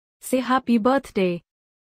say happy birthday.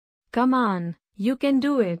 Come on, you can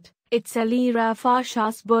do it. It's Ellie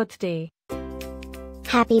Irafasha's birthday.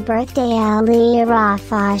 Happy birthday, Ellie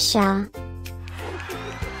Irafasha.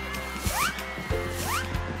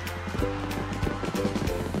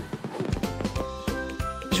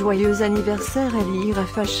 Joyeux anniversaire, Ellie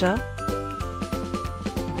Irafasha.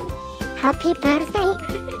 Happy birthday,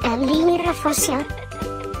 Ellie Irafasha.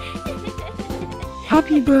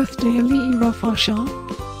 Happy birthday, Ellie Irafasha.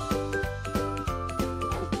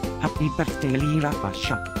 Happy birthday, Ellie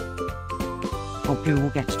Irafasha. Hope you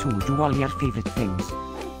get to do all your favorite things.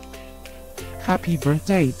 Happy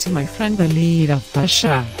birthday to my friend Ellie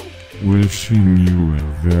Irafasha. Wishing you a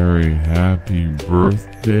very happy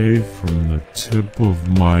birthday from the tip of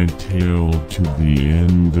my tail to the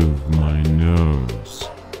end of my nose.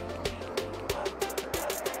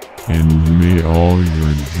 And may all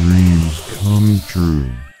your dreams come true.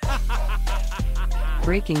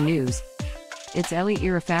 Breaking news. It's Ellie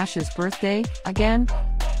Irafasha's birthday, again?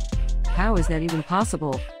 How is that even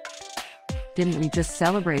possible? Didn't we just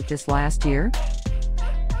celebrate this last year?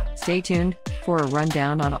 Stay tuned for a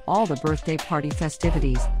rundown on all the birthday party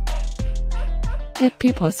festivities.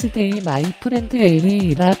 Happy birthday, my friend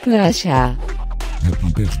Ellie Irafasha.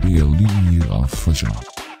 Happy birthday, Ellie Irafasha.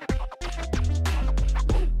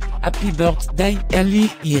 Happy birthday, Ellie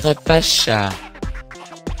Irafasha.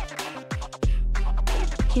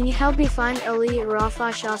 Can you help me find Ellie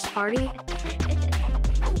Irafasha's party?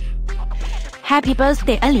 Happy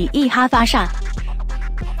birthday, Ellie Irafasha.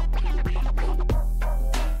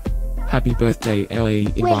 Happy birthday, Ellie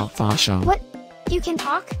Irafasha. What? You can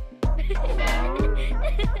talk?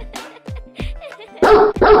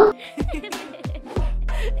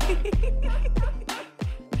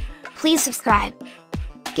 Please subscribe,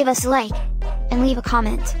 give us a like, and leave a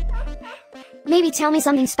comment. Maybe tell me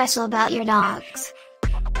something special about your dogs.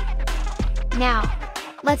 Now,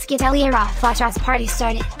 let's get Ellie Irafasha's party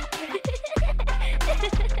started.